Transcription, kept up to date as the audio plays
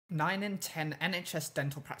9 in 10 NHS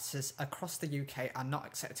dental practices across the UK are not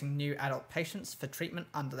accepting new adult patients for treatment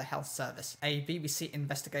under the health service, a BBC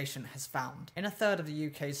investigation has found. In a third of the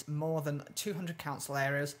UK's more than 200 council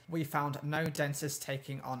areas, we found no dentists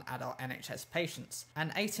taking on adult NHS patients,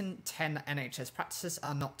 and 8 in 10 NHS practices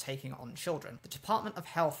are not taking on children. The Department of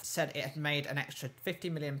Health said it had made an extra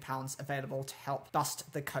 £50 million available to help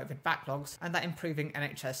bust the COVID backlogs, and that improving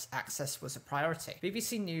NHS access was a priority.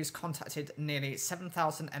 BBC News contacted nearly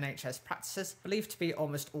 7,000 NHS practices, believed to be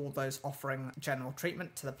almost all those offering general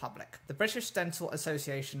treatment to the public. The British Dental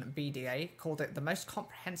Association, BDA, called it the most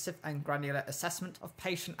comprehensive and granular assessment of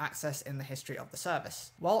patient access in the history of the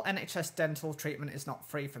service. While NHS dental treatment is not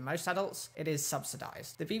free for most adults, it is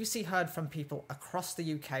subsidised. The BBC heard from people across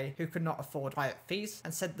the UK who could not afford private fees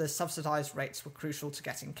and said the subsidised rates were crucial to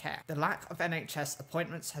getting care. The lack of NHS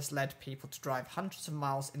appointments has led people to drive hundreds of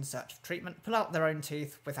miles in search of treatment, pull out their own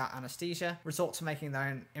teeth without anaesthesia, resort to making their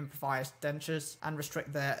own improvised dentures, and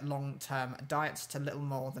restrict their long-term diets to little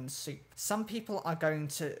more than soup. Some people are going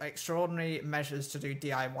to extraordinary measures to do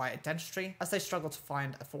DIY dentistry as they struggle to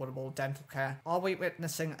find affordable dental care. Are we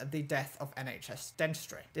witnessing the death of NHS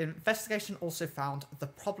dentistry? The investigation also found the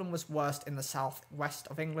problem was worst in the south-west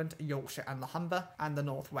of England, Yorkshire and the Humber, and the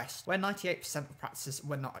north-west, where 98% of practices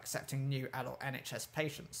were not accepting new adult NHS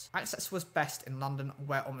patients. Access was best in London,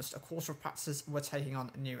 where almost a quarter of practices were taking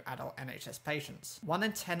on new adult NHS patients. 1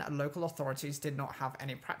 in 10 local authorities did not have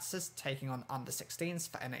any practices taking on under 16s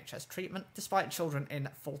for NHS treatment, despite children in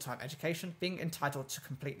full-time education being entitled to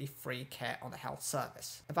completely free care on the health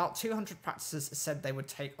service. About 200 practices said they would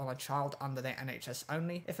take on a child under their NHS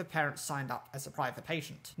only if a parent signed up as a private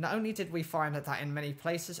patient. Not only did we find that in many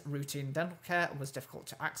places routine dental care was difficult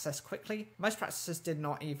to access quickly, most practices did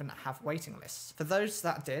not even have waiting lists. For those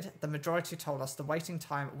that did, the majority told us the waiting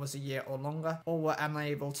time was a year or longer, or were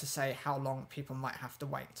unable to say how long people might have to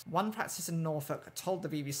wait. One practice in Norfolk told the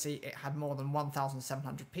BBC it had more than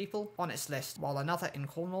 1,700 people on its list, while another in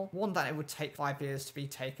Cornwall warned that it would take 5 years to be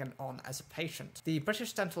taken on as a patient. The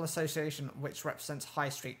British Dental Association, which represents high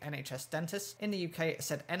street NHS dentists in the UK,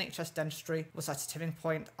 said NHS dentistry was at a tipping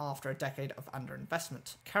point after a decade of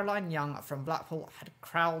underinvestment. Caroline Young from Blackpool had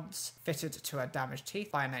crowds fitted to her damaged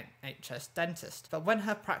teeth by an NHS dentist, but when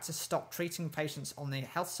her practice stopped treating patients on the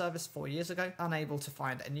health service 4 years ago, unable to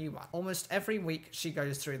find a new one. Almost every week she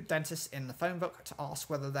goes through the dentist in the phone book to ask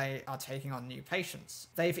whether they are taking on new patients.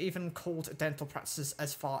 They've even called dental practices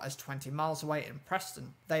as far as 20 miles away in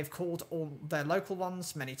Preston. They've called all their local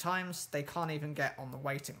ones many times. They can't even get on the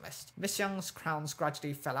waiting list. Miss Young's crowns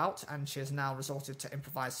gradually fell out, and she has now resorted to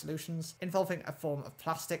improvised solutions involving a form of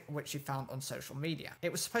plastic which she found on social media.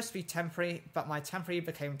 It was supposed to be temporary, but my temporary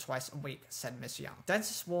became twice a week, said Miss Young.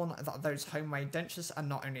 Dentists warn that those homemade dentures are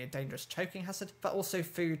not only a dangerous choking hazard, but also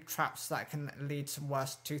food traps that can lead to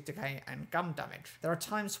worse tooth decay and gum damage. There are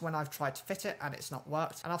times when I've tried to fit it and it's not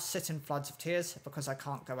worked, and I'll sit in floods of tears because I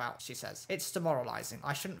can't go out, she says. It's demoralising.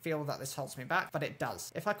 I shouldn't feel that this holds me back, but it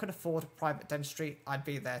does. If I could afford private dentistry, I'd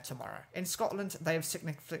be there tomorrow. In Scotland, they have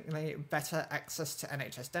significantly better access to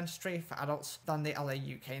NHS dentistry for adults than the other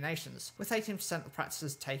UK nations, with 18% of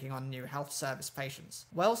practices taking on new health service patients.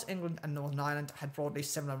 Wales, England and Northern Ireland had broadly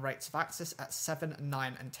similar rates of access at 7,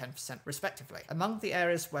 9 and 10% respectively. Among the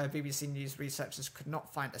areas where BBC News researchers could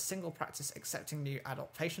not find a single practice accepting new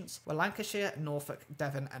adult patients were Lancashire, Norfolk,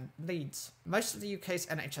 Devon and Leeds. Most of the UK's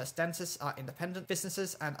NHS dentists are independent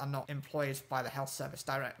businesses and are not employed by the health service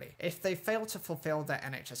directly. If they fail to fulfil their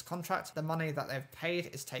NHS contract, the money that they've paid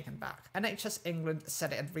is taken back. NHS England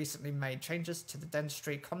said it had recently made changes to the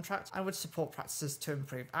dentistry contract and would support practices to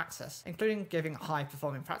improve access, including giving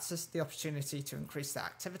high-performing practices the opportunity to increase their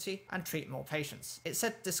activity and treat more patients. It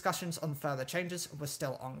said discussions on further changes were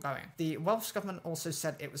still ongoing. The Welsh Government also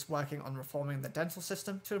said it was working on reforming the dental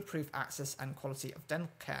system to improve access and quality of dental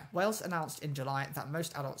care. Wales announced in July that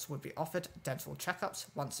most adults would be offered dental checkups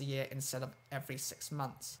once a year instead of every 6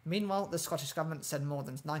 months. Meanwhile, the Scottish Government said more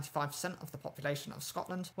than 95% of the population of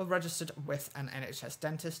Scotland were registered with an NHS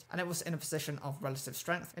dentist, and it was in a position of relative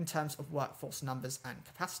strength in terms of workforce numbers and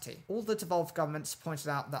capacity. All the devolved governments pointed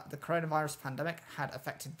out that the coronavirus pandemic had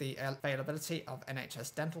affected the availability of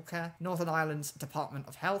NHS dental care. Northern Ireland's Department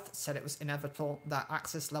of Health said it was inevitable that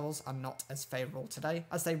access levels are not as favourable today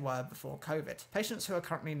as they were before COVID. Patients who are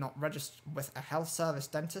currently not registered with a health service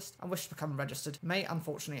dentist and wish to become registered may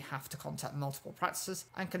unfortunately have to contact multiple practices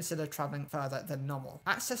and consider travelling further than normal.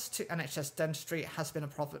 Access to NHS dentistry has been a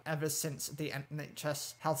problem ever since the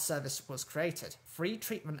NHS health service was created. Free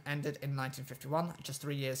treatment ended in 1951, just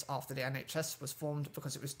 3 years after the NHS was formed,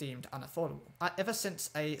 because it was deemed unaffordable. Ever since,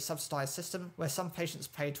 a subsidised system where some patients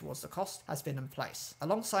pay towards the cost has been in place.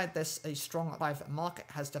 Alongside this, a strong private market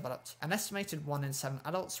has developed. An estimated 1 in 7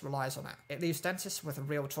 adults relies on it. It leaves dentists with a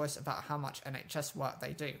real choice about how much NHS work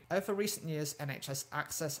they do. Over recent years, NHS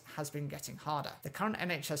access has been getting harder. The current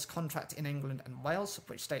NHS contract in England and Wales,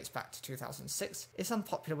 which dates back to 2006, is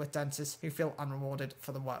unpopular with dentists who feel unrewarded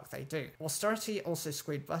for the work they do. Austerity also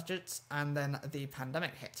squeezed budgets, and then the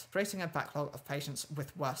pandemic hit, creating a backlog of patients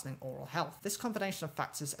with worsening oral health. This combination of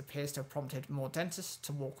factors appears to have prompted more dentists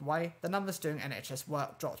to walk away. The numbers doing NHS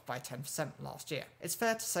work dropped by 10% last year. It's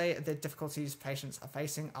fair to say the difficulties patients are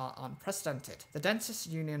facing are unprecedented. The Dentists'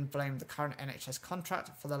 Union blamed the current NHS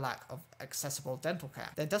contract for the lack of accessible dental care.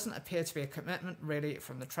 There doesn't appear to be a commitment really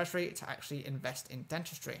from the Treasury to actually invest in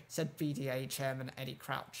dentistry, said BDA Chairman Eddie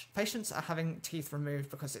Crouch. Patients are having teeth removed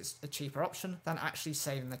because it's a cheaper option than actually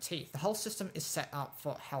saving the teeth. The whole system is set up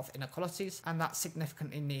for health inequalities, and that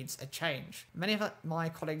significantly needs a change. Many of my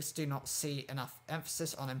colleagues do not see enough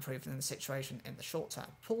emphasis on improving the situation in the short term.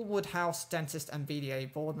 Paul Woodhouse, dentist and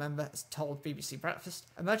BDA board member, has told BBC Breakfast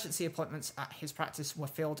emergency appointments at his practice were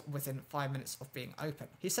filled within 5 minutes of being open.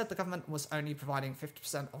 He said the government was only providing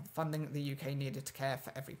 50% of the funding the UK needed to care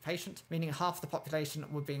for every patient, meaning half the population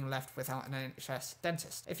were being left without an NHS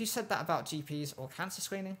dentist. If you said that about GPs or cancer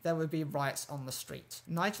screening, there would be riots on the street.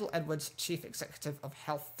 Nigel Edwards, chief executive of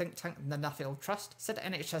health think tank the Nuffield Trust, said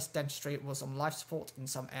NHS dentistry was on life support in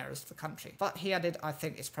some areas of the country. But he added, I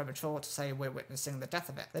think it's premature to say we're witnessing the death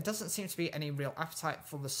of it. There doesn't seem to be any real appetite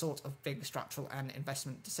for the sort of big structural and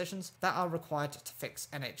investment decisions that are required to fix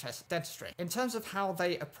NHS dentistry. In terms of how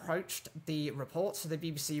they approached the report, the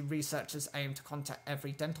BBC researchers aimed to contact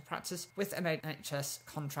every dental practice with an NHS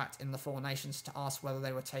contract in the 4 nations to ask whether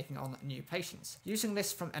they were taking on new patients. Using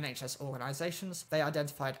lists from NHS organisations, they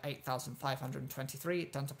identified 8,523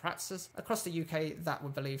 dental practices across the UK that were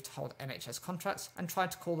believed to hold NHS contracts and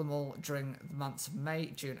tried to call them all during the months of May,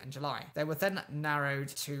 June and July. They were then narrowed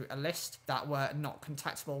to a list that were not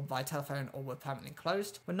contactable by telephone or were permanently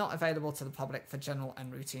closed, were not available to the public for general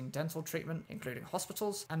and routine dental treatment, including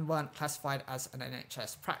hospitals, and weren't classified as an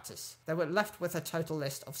NHS practice. They were left with a total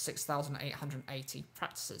list of 6,880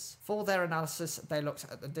 practices. For their analysis, they looked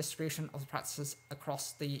at the distribution of the practices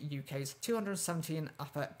across the UK's 217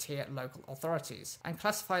 upper-tier local authorities and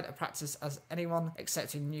classified a practice as anyone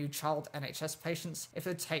accepting new child NHS patients if it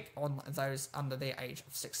would take on those under the age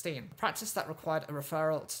of 16. A practice that required a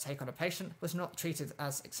referral to take on a patient was not treated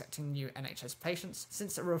as accepting new NHS patients,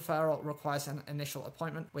 since a referral requires an initial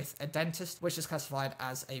appointment with a dentist, which is classified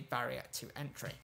as a barrier to entry.